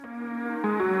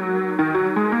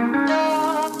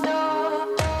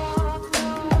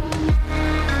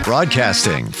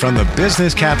Broadcasting from the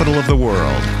business capital of the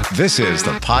world, this is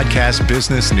the Podcast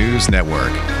Business News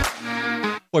Network.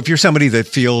 Well, if you're somebody that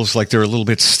feels like they're a little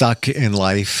bit stuck in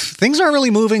life, things aren't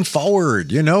really moving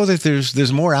forward. You know that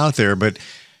there's more out there, but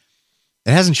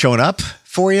it hasn't shown up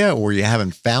for you or you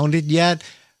haven't found it yet.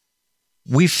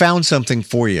 We found something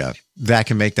for you that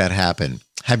can make that happen.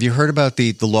 Have you heard about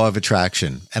the law of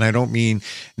attraction? And I don't mean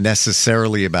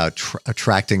necessarily about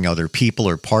attracting other people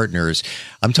or partners.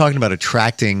 I'm talking about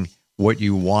attracting what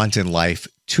you want in life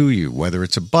to you, whether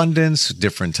it's abundance,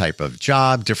 different type of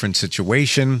job, different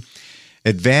situation.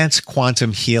 Advanced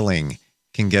quantum healing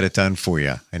can get it done for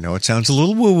you. I know it sounds a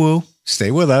little woo-woo.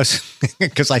 Stay with us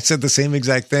because I said the same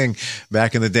exact thing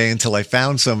back in the day until I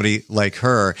found somebody like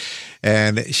her.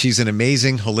 And she's an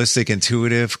amazing, holistic,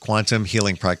 intuitive quantum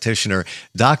healing practitioner.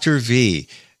 Dr. V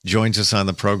joins us on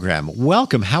the program.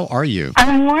 Welcome. How are you?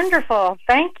 I'm wonderful.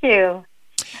 Thank you.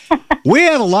 We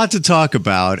have a lot to talk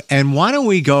about. And why don't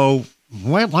we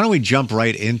jump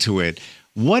right into it?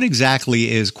 What exactly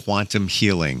is quantum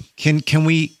healing? Can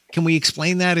we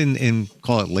explain that in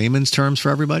call it layman's terms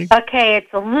for everybody? Okay,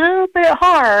 it's a little bit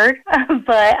hard,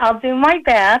 but I'll do my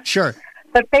best. Sure.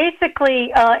 But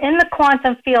basically, in the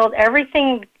quantum field,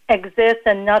 everything exists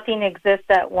and nothing exists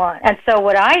at once. And so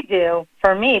what I do,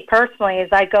 for me personally, is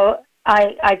I go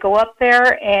up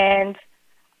there and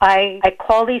I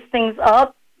call these things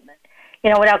up,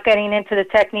 without getting into the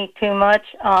technique too much.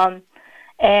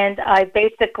 And I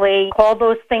basically call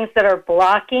those things that are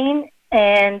blocking,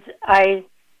 and I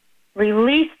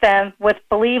release them with,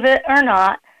 believe it or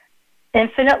not,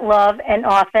 infinite love and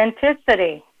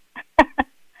authenticity.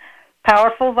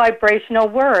 Powerful vibrational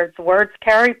words. Words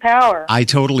carry power. I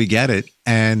totally get it.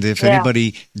 And if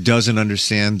anybody doesn't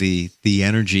understand the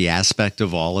energy aspect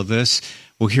of all of this,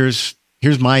 well, here's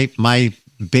my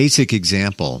basic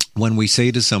example. When we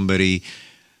say to somebody,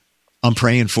 I'm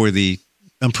praying for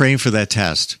that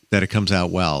test, that it comes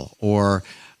out well, or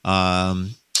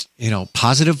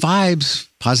positive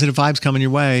vibes coming your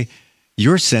way,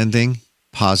 you're sending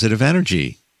positive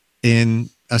energy in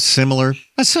a similar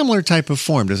type of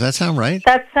form. Does that sound right?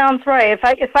 That sounds right.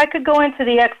 If I could go into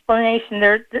the explanation,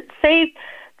 say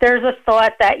there's a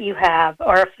thought that you have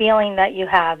or a feeling that you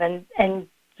have, and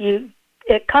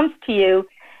it comes to you,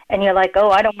 and you're like, oh,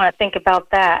 I don't want to think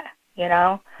about that.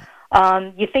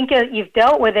 You think you've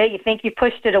dealt with it, you think you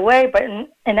pushed it away, but in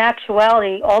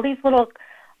actuality, all these little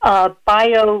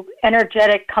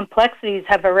bioenergetic complexities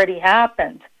have already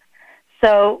happened.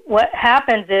 So what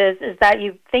happens is that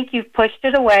you think you've pushed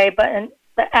it away, but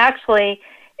actually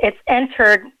it's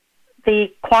entered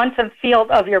the quantum field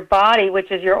of your body,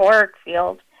 which is your auric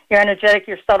field, your energetic,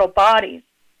 your subtle bodies,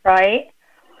 right?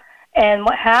 And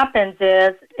what happens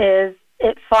is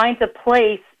it finds a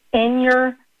place in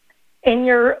your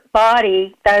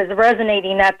body that is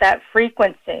resonating at that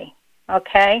frequency,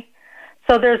 okay?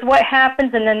 So there's what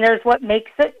happens, and then there's what makes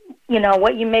it,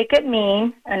 what you make it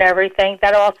mean and everything.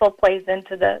 That also plays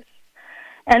into this.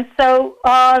 And so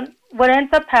what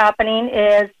ends up happening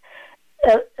is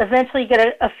eventually you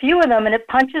get a few of them, and it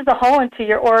punches a hole into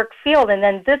your auric field, and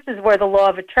then this is where the law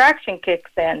of attraction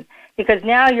kicks in, because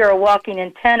now you're a walking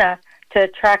antenna to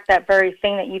attract that very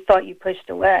thing that you thought you pushed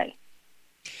away.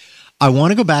 I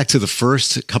want to go back to the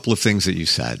first couple of things that you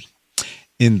said,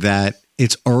 in that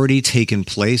it's already taken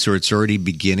place or it's already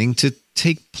beginning to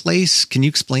take place. Can you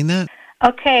explain that?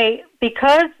 Okay,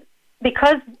 because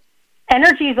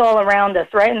energy is all around us,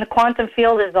 right? And the quantum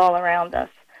field is all around us.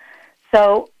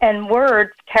 So, and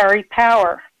words carry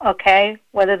power, okay,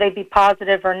 whether they be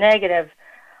positive or negative.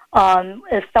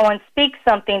 If someone speaks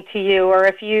something to you, or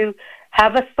if you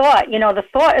have a thought, the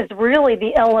thought is really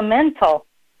the elemental,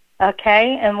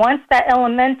 okay? And once that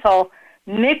elemental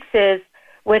mixes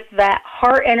with that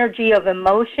heart energy of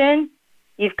emotion,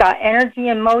 you've got energy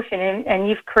and motion, and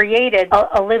you've created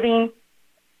a living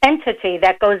entity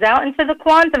that goes out into the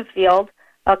quantum field,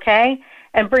 okay,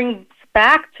 and brings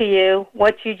back to you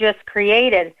what you just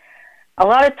created. A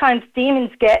lot of times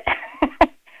demons get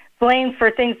blamed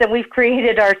for things that we've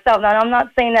created ourselves. Now, I'm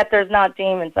not saying that there's not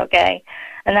demons, okay,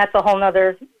 and that's a whole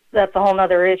nother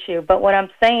issue. But what I'm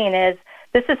saying is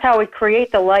this is how we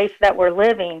create the life that we're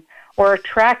living. We're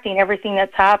attracting everything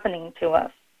that's happening to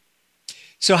us.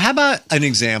 So how about an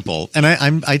example? And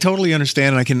I totally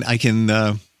understand. And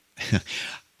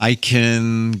I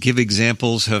can give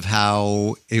examples of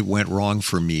how it went wrong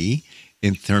for me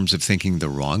in terms of thinking the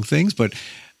wrong things. But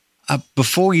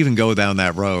before we even go down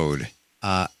that road,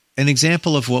 an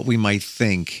example of what we might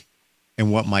think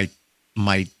and what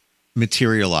might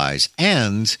materialize.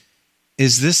 And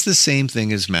is this the same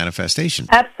thing as manifestation?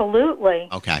 Absolutely.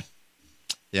 Okay.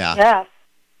 Yeah. Yes.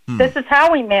 This is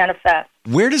how we manifest.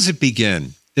 Where does it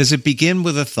begin? Does it begin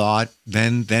with a thought,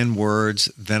 then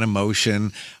words, then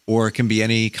emotion, or it can be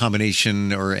any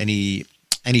combination or any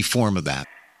form of that?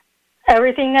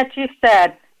 Everything that you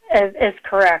said is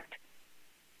correct.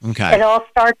 Okay. It all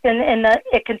starts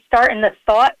it can start in the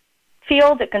thought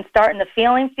field, it can start in the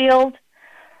feeling field,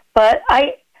 but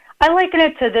I liken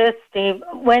it to this, Steve.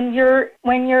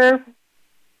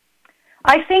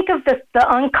 I think of the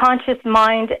unconscious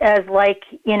mind as like,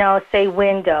 say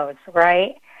Windows,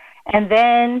 right? And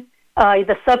then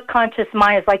the subconscious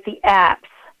mind is like the apps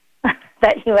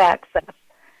that you access.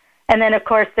 And then, of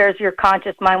course, there's your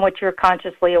conscious mind, what you're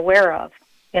consciously aware of,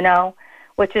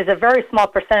 which is a very small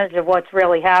percentage of what's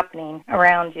really happening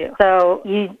around you. So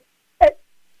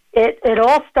it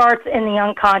all starts in the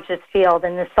unconscious field,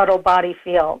 in the subtle body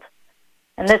field.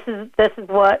 And this is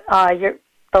what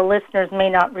the listeners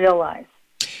may not realize.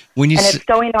 It's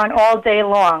going on all day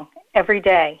long, every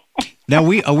day. Now,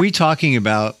 are we talking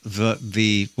about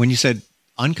the when you said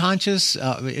unconscious?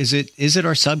 Is it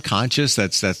our subconscious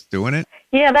that's doing it?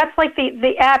 Yeah, that's like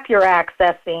the app you're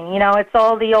accessing. It's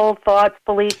all the old thoughts,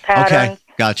 belief patterns. Okay,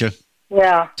 gotcha.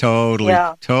 Yeah,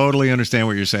 totally understand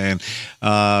what you're saying.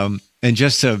 And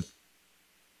just to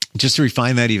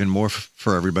refine that even more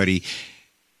for everybody,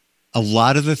 a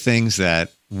lot of the things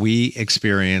that we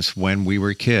experienced when we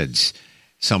were kids,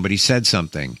 somebody said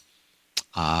something.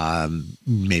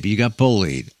 Maybe you got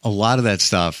bullied. A lot of that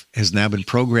stuff has now been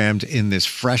programmed in this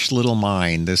fresh little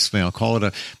mind, this, call it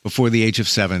a before the age of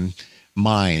 7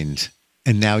 mind.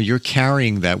 And now you're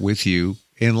carrying that with you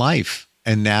in life.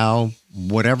 And now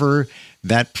whatever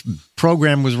that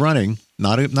program was running,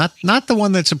 not the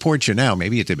one that supports you now,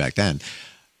 maybe it did back then,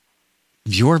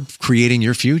 you're creating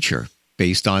your future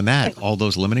based on that, all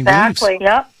those limiting beliefs. Exactly.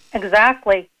 Yep,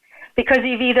 exactly. Because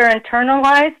you've either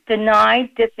internalized,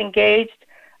 denied, disengaged,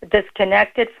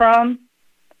 disconnected from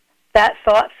that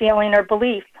thought, feeling, or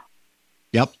belief.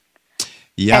 Yep.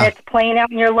 Yeah. And it's playing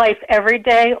out in your life every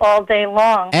day, all day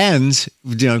long. And,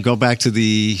 go back to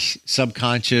the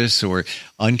subconscious or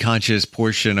unconscious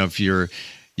portion of your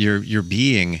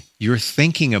being. You're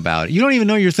thinking about it. You don't even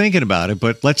know you're thinking about it,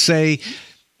 but let's say...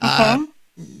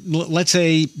 Let's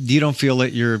say you don't feel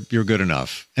that you're good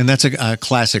enough. And that's a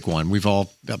classic one.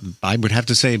 I would have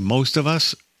to say most of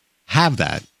us have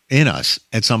that in us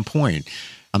at some point.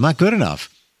 I'm not good enough.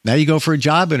 Now you go for a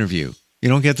job interview. You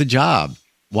don't get the job.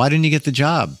 Why didn't you get the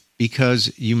job?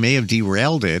 Because you may have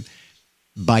derailed it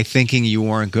by thinking you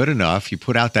weren't good enough. You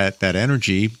put out that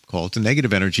energy, call it the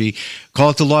negative energy, call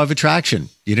it the law of attraction.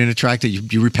 You didn't attract it.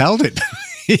 You repelled it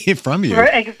from you.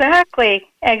 Exactly.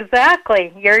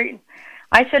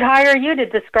 I should hire you to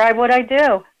describe what I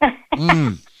do.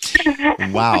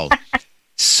 Wow.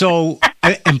 So,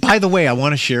 and by the way, I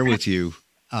want to share with you,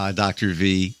 Dr.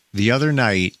 V, the other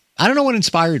night, I don't know what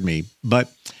inspired me,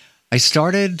 but I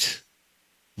started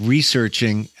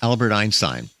researching Albert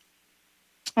Einstein.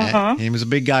 And he was a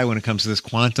big guy when it comes to this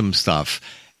quantum stuff.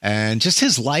 And just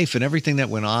his life and everything that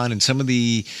went on and some of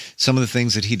the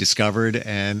things that he discovered.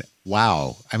 And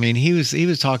wow, I mean, he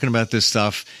was talking about this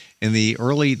stuff in the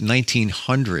early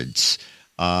 1900s.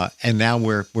 And now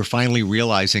we're finally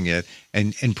realizing it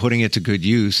and putting it to good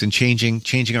use and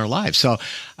changing our lives. So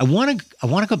I want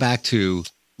to go back to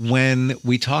when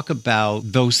we talk about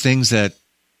those things that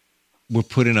were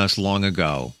put in us long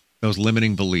ago, those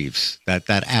limiting beliefs, that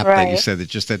app right. that you said,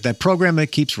 that program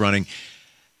that keeps running.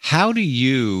 How do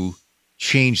you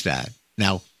change that?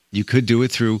 Now, you could do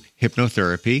it through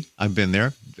hypnotherapy. I've been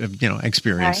there,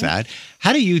 experienced right. that.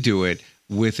 How do you do it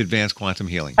with advanced quantum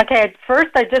healing? Okay, first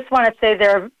I just want to say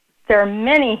there are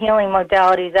many healing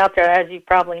modalities out there, as you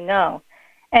probably know.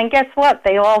 And guess what?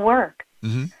 They all work.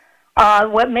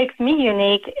 Mm-hmm. What makes me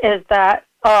unique is that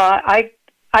I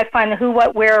find the who,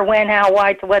 what, where, when, how,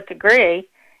 why, to what degree.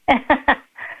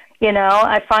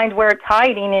 I find where it's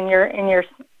hiding in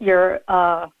your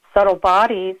subtle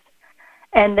bodies,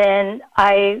 and then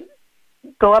I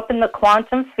go up in the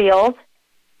quantum field,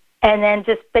 and then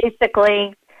just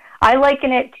basically, I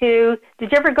liken it to.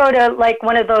 Did you ever go to like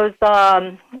one of those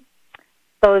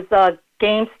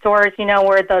game stores?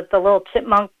 Where the little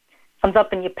chipmunk comes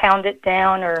up and you pound it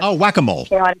down, or whack-a-mole.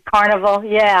 On Carnival,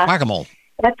 yeah, whack-a-mole.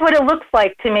 That's what it looks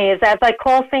like to me, is as I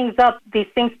call things up, these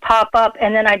things pop up,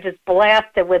 and then I just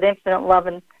blast it with infinite love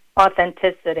and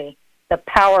authenticity, the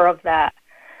power of that.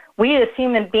 We as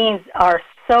human beings are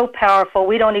so powerful,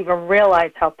 we don't even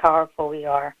realize how powerful we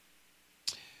are.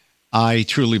 I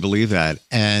truly believe that,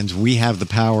 and we have the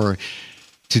power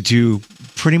to do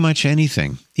pretty much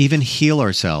anything, even heal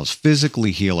ourselves, physically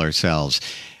heal ourselves.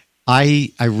 I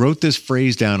wrote this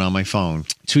phrase down on my phone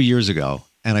 2 years ago,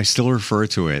 and I still refer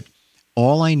to it.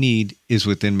 all I need is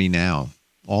within me now.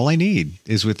 All I need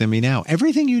is within me now.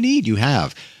 Everything you need, you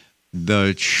have.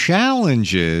 The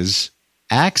challenge is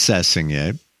accessing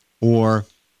it or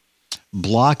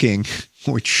blocking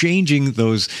or changing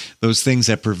those things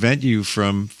that prevent you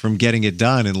from getting it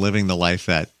done and living the life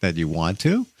that you want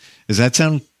to. Does that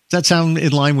sound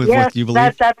in line with what you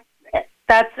believe?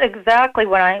 That's exactly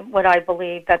what I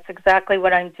believe. That's exactly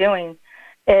what I'm doing.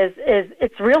 Is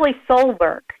it's really soul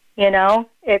work,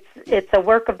 It's a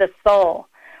work of the soul.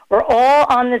 We're all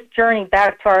on this journey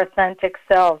back to our authentic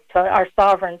selves, to our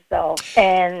sovereign self,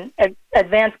 and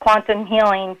advanced quantum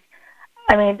healing.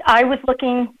 I mean, I was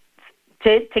looking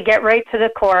to get right to the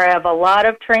core. I have a lot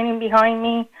of training behind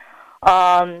me.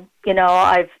 I've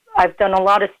done a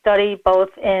lot of study,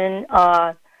 both in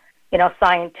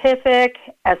scientific,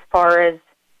 as far as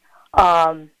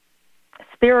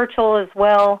spiritual as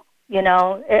well.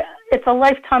 It's a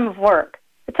lifetime of work.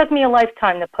 It took me a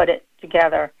lifetime to put it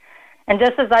together. And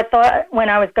just as I thought when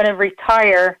I was going to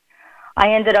retire,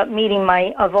 I ended up meeting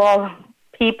of all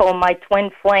people, my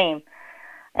twin flame.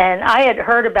 And I had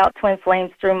heard about twin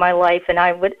flames through my life, and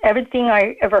everything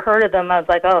I ever heard of them, I was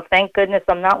like, oh, thank goodness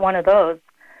I'm not one of those.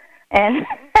 And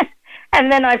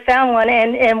and then I found one,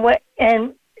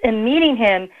 and meeting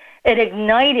him, it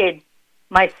ignited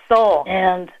my soul.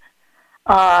 And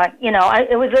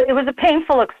it was a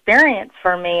painful experience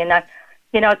for me. And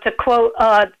to quote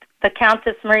the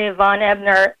Countess Maria von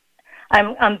Ebner,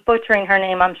 I'm butchering her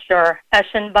name, I'm sure,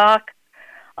 Eschenbach.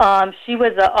 She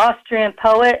was an Austrian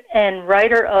poet and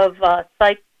writer of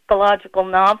psychological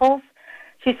novels.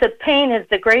 She said, "Pain is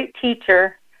the great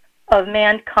teacher of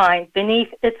mankind.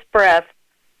 Beneath its breath,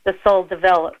 the soul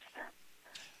develops."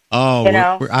 Oh,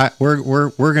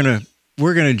 we're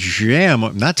gonna jam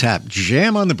on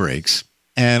the brakes,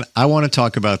 and I want to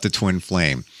talk about the twin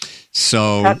flame.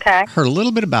 So, heard a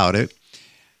little bit about it.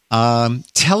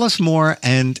 Tell us more,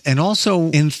 and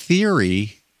also in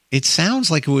theory, it sounds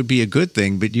like it would be a good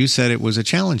thing, but you said it was a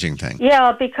challenging thing.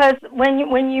 Yeah, because when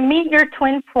you meet your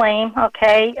twin flame,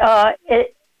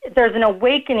 there's an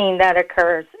awakening that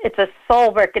occurs. It's a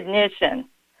soul recognition,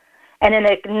 and it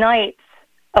ignites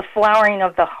a flowering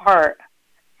of the heart.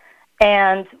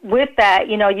 And with that,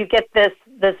 you get this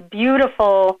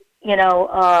beautiful,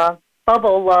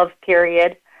 bubble love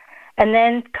period, and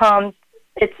then comes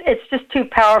it's just too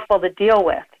powerful to deal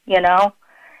with,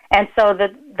 and so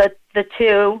the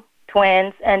two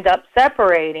twins end up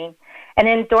separating, and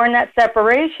then during that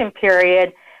separation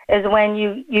period is when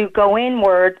you go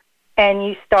inward and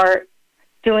you start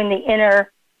doing the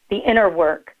inner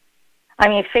work. I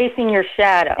mean, facing your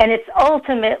shadow. And it's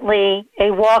ultimately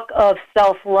a walk of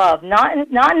self-love, not in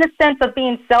the sense of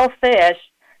being selfish,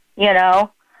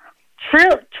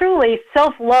 Truly,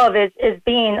 self-love is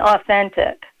being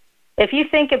authentic. If you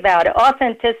think about it,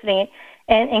 authenticity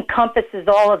encompasses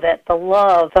all of it: the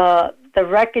love, the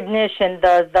recognition,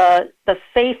 the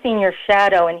facing your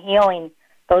shadow and healing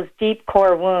those deep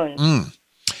core wounds.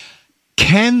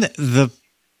 Can the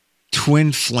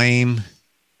twin flame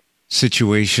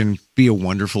situation be a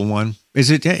wonderful one?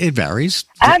 It varies?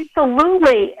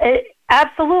 Absolutely.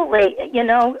 Absolutely.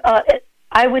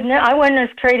 I wouldn't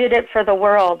have traded it for the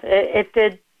world.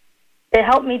 It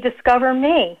helped me discover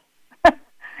me,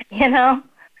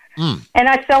 And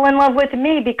I fell in love with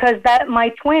me because my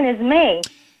twin is me,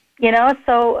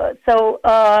 So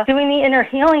doing the inner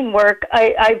healing work,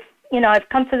 I've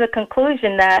come to the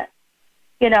conclusion that,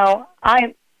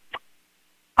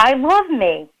 I love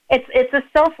me. It's a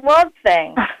self-love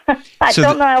thing. I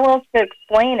don't know how else to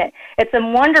explain it. It's a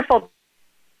wonderful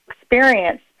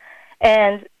experience,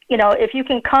 and if you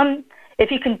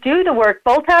can do the work,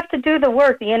 both have to do the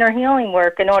work, the inner healing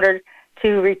work, in order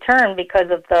to return because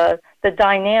of the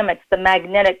dynamics, the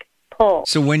magnetic pull.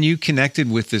 So when you connected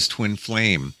with this twin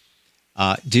flame,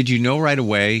 did you know right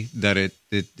away that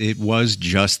it was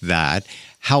just that?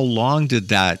 How long did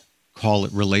that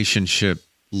relationship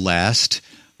last?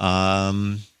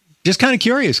 Just kind of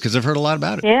curious because I've heard a lot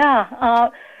about it. Yeah.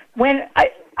 When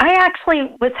I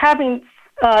actually was having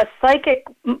psychic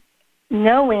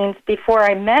knowings before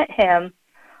I met him,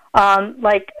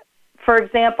 for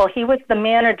example, he was the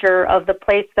manager of the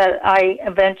place that I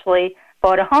eventually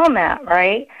bought a home at,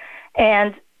 right?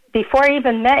 And before I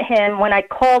even met him, when I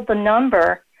called the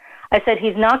number, I said,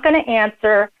 he's not going to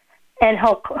answer, and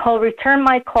he'll return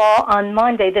my call on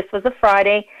Monday. This was a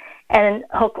Friday, and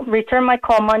he'll return my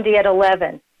call Monday at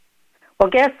 11. Well,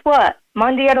 guess what?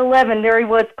 Monday at 11, there he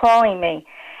was calling me.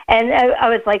 And I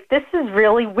was like, this is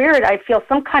really weird. I feel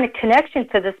some kind of connection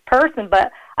to this person,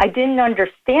 but I didn't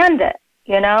understand it,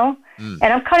 And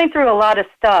I'm cutting through a lot of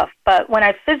stuff. But when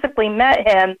I physically met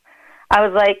him, I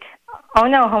was like, oh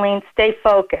no, Helene, stay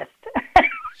focused.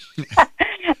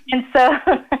 And so,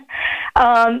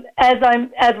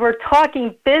 as we're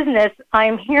talking business,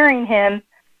 I'm hearing him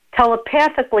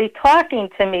telepathically talking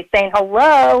to me, saying,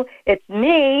 "Hello, it's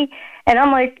me." And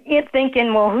I'm like,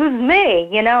 thinking, "Well, who's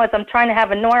me?" As I'm trying to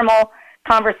have a normal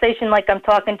conversation, like I'm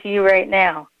talking to you right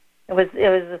now. It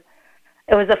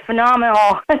was a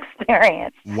phenomenal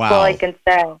experience. Wow. That's all I can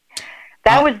say.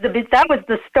 That was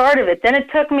the start of it. Then it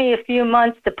took me a few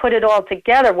months to put it all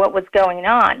together. What was going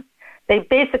on? They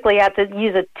basically had to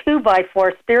use a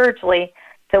 2x4 spiritually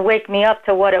to wake me up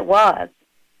to what it was.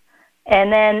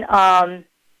 And then,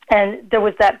 and there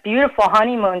was that beautiful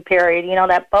honeymoon period,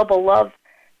 that bubble love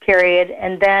period.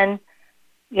 And then,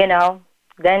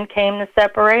 then came the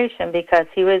separation because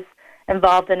he was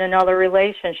involved in another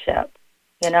relationship,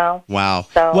 Wow.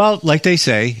 So, well, like they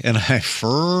say, and I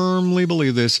firmly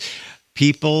believe this,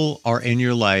 people are in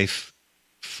your life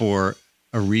for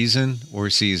a reason or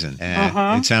a season.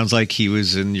 And it sounds like he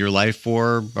was in your life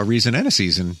for a reason and a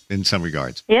season in some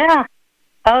regards. Yeah.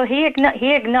 Oh, he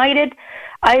ignited.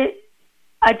 I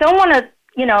don't want to,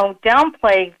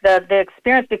 downplay the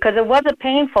experience because it was a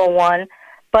painful one,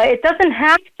 but it doesn't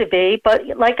have to be.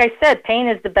 But like I said, pain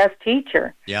is the best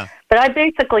teacher. Yeah. But I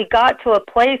basically got to a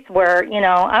place where,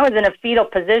 I was in a fetal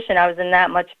position. I was in that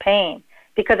much pain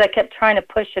because I kept trying to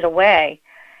push it away.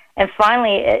 And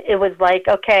finally, it was like,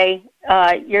 okay,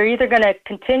 you're either going to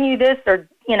continue this or,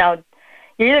 you're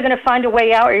either going to find a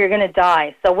way out or you're going to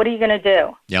die. So what are you going to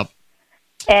do? Yep.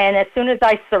 And as soon as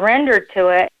I surrendered to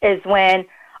it is when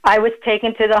I was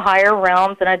taken to the higher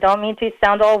realms. And I don't mean to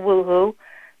sound all woo-hoo,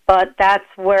 but that's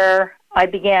where I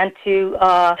began to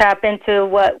tap into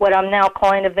what I'm now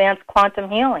calling advanced quantum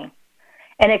healing.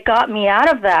 And it got me out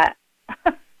of that.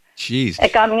 Jeez.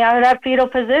 It got me out of that fetal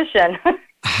position.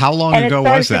 How long ago was that?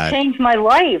 And it started to change my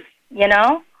life,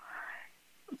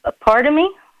 Pardon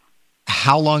me?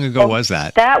 How long ago was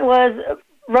that? That was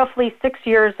roughly 6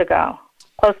 years ago,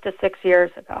 close to 6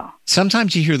 years ago.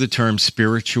 Sometimes you hear the term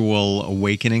spiritual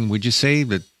awakening. Would you say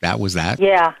that was that?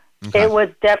 Yeah, okay. It was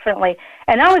definitely.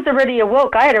 And I was already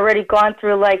awoke. I had already gone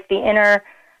through like the inner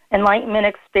enlightenment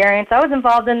experience. I was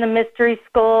involved in the mystery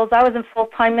schools. I was in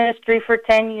full-time ministry for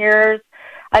 10 years.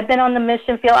 I've been on the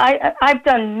mission field. I've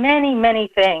done many, many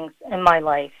things in my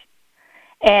life.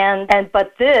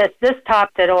 But this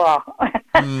topped it all,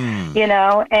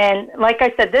 and like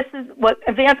I said, this is what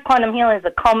advanced quantum healing is,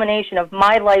 a culmination of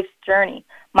my life's journey,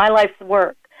 my life's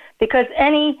work, because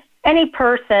any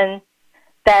person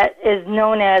that is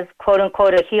known as quote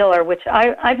unquote a healer, which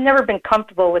I've never been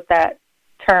comfortable with that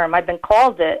term. I've been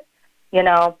called it,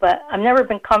 but I've never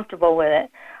been comfortable with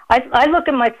it. I look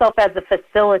at myself as a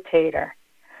facilitator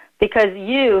because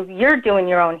you're doing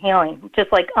your own healing,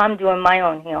 just like I'm doing my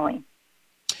own healing.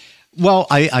 Well,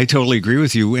 I totally agree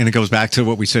with you. And it goes back to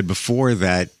what we said before,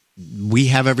 that we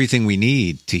have everything we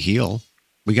need to heal.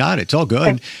 We got it. It's all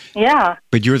good. Yeah.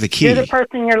 But you're the key. You're the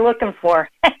person you're looking for.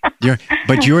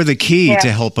 But you're the key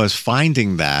to help us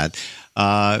finding that.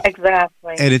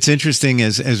 Exactly. And it's interesting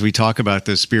as we talk about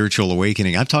the spiritual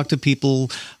awakening. I've talked to people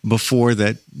before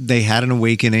that they had an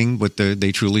awakening, what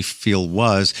they truly feel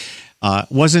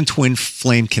wasn't twin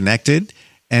flame connected.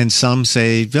 And some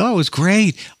say, oh, it was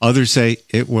great. Others say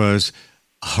it was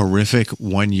horrific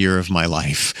 1 year of my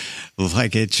life.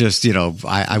 Like it just,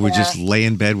 I would just lay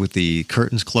in bed with the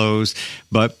curtains closed.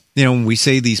 But, when we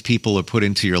say these people are put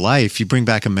into your life, you bring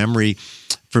back a memory.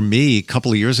 For me, a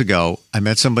couple of years ago, I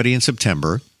met somebody in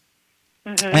September.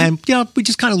 Mm-hmm. And, we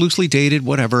just kind of loosely dated,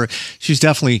 whatever. She's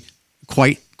definitely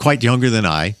quite younger than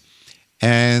I.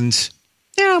 And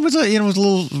it was a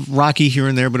little rocky here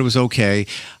and there, but it was okay.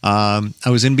 I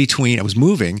was in between. I was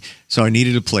moving, so I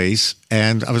needed a place,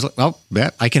 and I was like, "Well,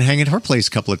 I can hang at her place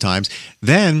a couple of times."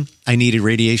 Then I needed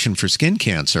radiation for skin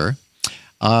cancer,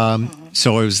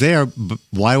 so I was there. But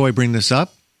why do I bring this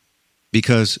up?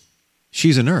 Because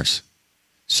she's a nurse,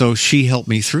 so she helped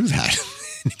me through that.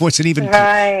 It wasn't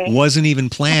even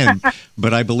planned,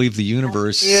 but I believe the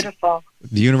universe. That's beautiful.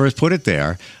 The universe put it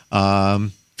there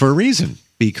for a reason.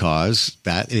 Because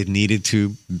that it needed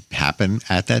to happen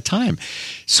at that time.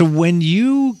 So when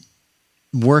you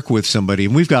work with somebody,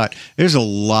 and there's a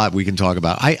lot we can talk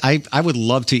about. I would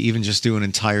love to even just do an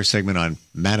entire segment on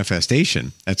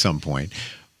manifestation at some point.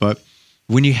 But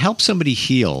when you help somebody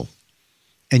heal,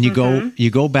 and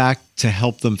you go back to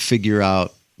help them figure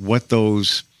out what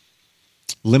those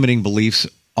limiting beliefs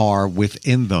are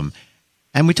within them,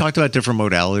 and we talked about different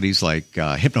modalities like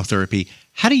hypnotherapy.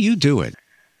 How do you do it?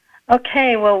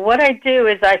 Okay, well, what I do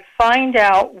is I find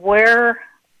out where,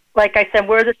 like I said,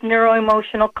 where this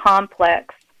neuroemotional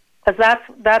complex, because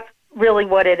that's really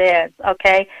what it is,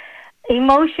 okay?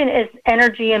 emotion is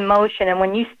energy in motion, and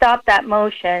when you stop that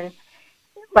motion,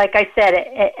 like I said,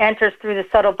 it enters through the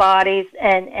subtle bodies,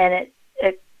 and it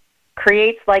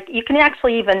creates, like, you can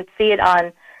actually even see it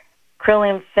on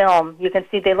acrylic film. You can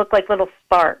see they look like little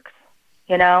sparks,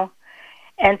 you know?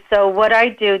 And so what I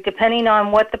do, depending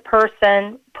on what the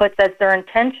person puts as their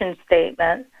intention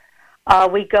statement,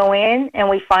 we go in and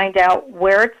we find out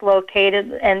where it's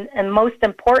located, and most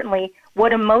importantly,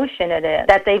 what emotion it is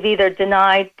that they've either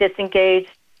denied,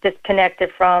 disengaged,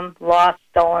 disconnected from, lost,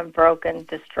 stolen, broken,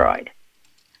 destroyed,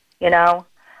 you know?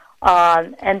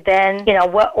 And then, you know,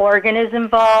 what organ is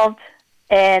involved,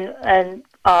 and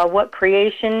what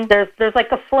creation. There's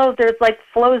like a flow. There's like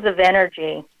flows of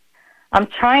energy. I'm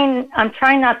trying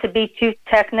not to be too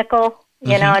technical.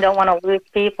 You know, I don't want to lose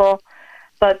people.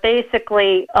 But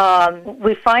basically,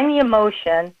 we find the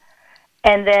emotion,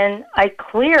 and then I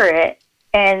clear it.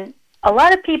 And a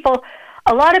lot of people,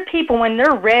 when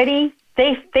they're ready,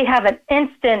 they have an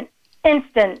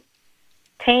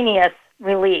instantaneous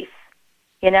release.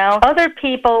 You know, other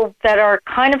people that are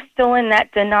kind of still in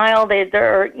that denial,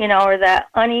 they're, you know, or that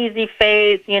uneasy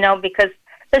phase, you know, because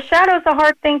the shadow's a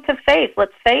hard thing to face.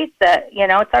 Let's face it. You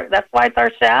know, that's why it's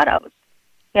our shadows,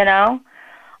 you know.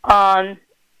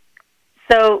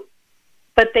 So,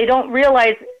 but they don't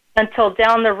realize until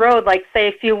down the road, like say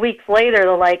a few weeks later,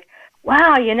 they're like,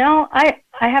 wow, you know, I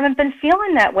haven't been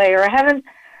feeling that way, or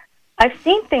I've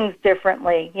seen things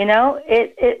differently, you know.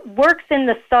 It works in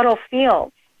the subtle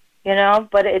fields, you know,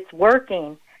 but it's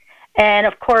working. And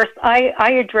of course,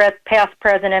 I address past,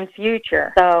 present, and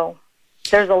future. So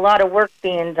there's a lot of work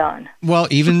being done. Well,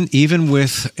 even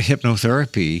with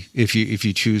hypnotherapy, if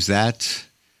you choose that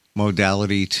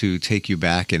modality to take you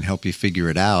back and help you figure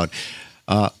it out,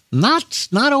 not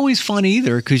always fun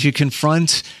either, because you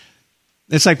confront.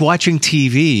 It's like watching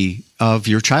TV of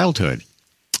your childhood,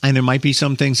 and there might be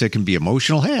some things that can be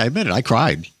emotional. Hey, I admit it, I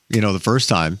cried, you know, the first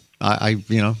time.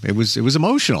 It was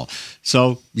emotional.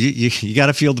 So you got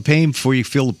to feel the pain before you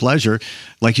feel the pleasure,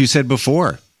 like you said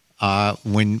before,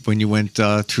 when you went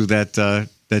through that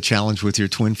challenge with your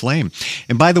twin flame.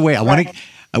 And by the way,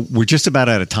 we're just about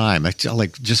out of time. I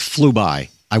just flew by.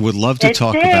 I would love to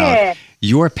talk about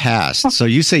your past. So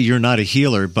you say you're not a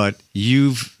healer, but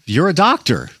you're a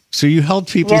doctor. So you help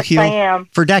people heal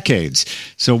for decades.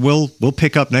 So we'll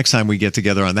pick up next time we get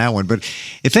together on that one. But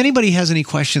if anybody has any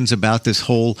questions about this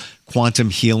whole quantum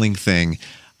healing thing,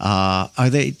 are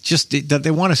they just that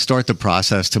they want to start the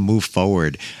process to move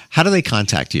forward? How do they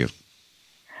contact you?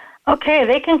 Okay,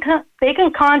 they can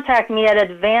contact me at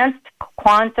Advanced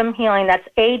Quantum Healing. That's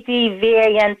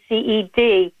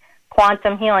ADVANCED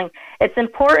Quantum Healing. It's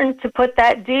important to put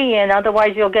that D in,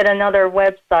 otherwise you'll get another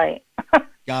website.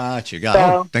 Gotcha.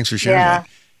 So, thanks for sharing that.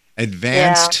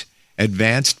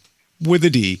 Advanced with a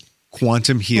D,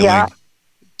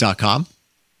 quantumhealing.com.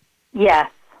 Yes.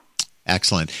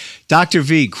 Excellent. Dr.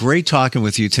 V, great talking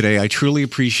with you today. I truly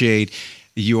appreciate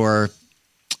your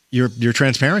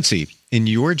transparency in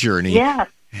your journey. Yeah.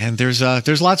 And there's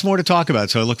lots more to talk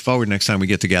about, so I look forward next time we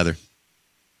get together.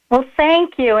 Well,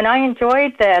 thank you, and I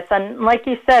enjoyed this. And like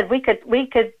you said, we could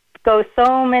go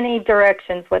so many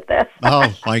directions with this.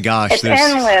 Oh, my gosh. It's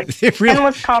endless.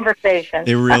 Endless conversation.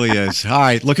 It really is. All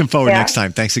right. Looking forward next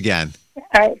time. Thanks again. All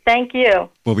right. Thank you.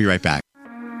 We'll be right back.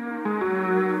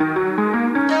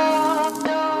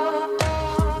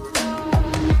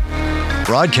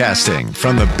 Broadcasting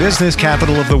from the business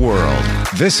capital of the world,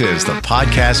 this is the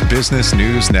Podcast Business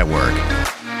News Network.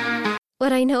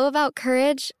 What I know about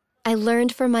courage, I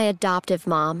learned from my adoptive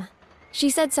mom.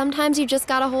 She said sometimes you just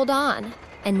gotta hold on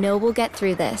and know we'll get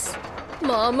through this.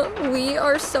 Mom, we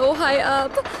are so high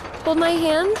up. Hold my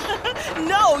hand.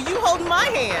 No, you hold my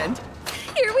hand.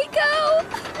 Here we go.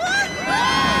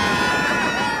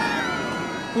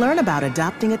 Learn about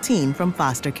adopting a teen from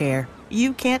foster care.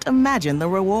 You can't imagine the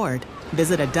reward.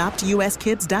 Visit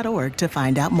adoptuskids.org to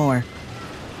find out more.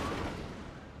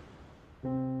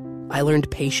 I learned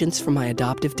patience from my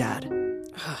adoptive dad.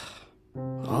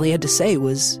 All he had to say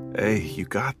was, "Hey, you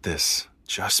got this.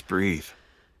 Just breathe."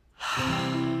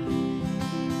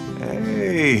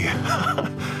 Hey,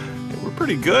 we're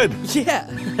pretty good. Yeah.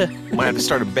 Might have to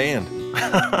start a band.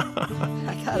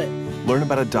 I got it. Learn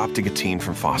about adopting a teen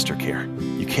from foster care.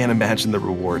 You can't imagine the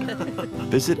reward.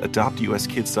 Visit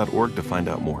adoptuskids.org to find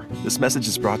out more. This message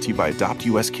is brought to you by Adopt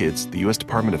US Kids, the U.S.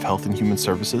 Department of Health and Human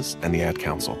Services, and the Ad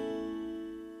Council.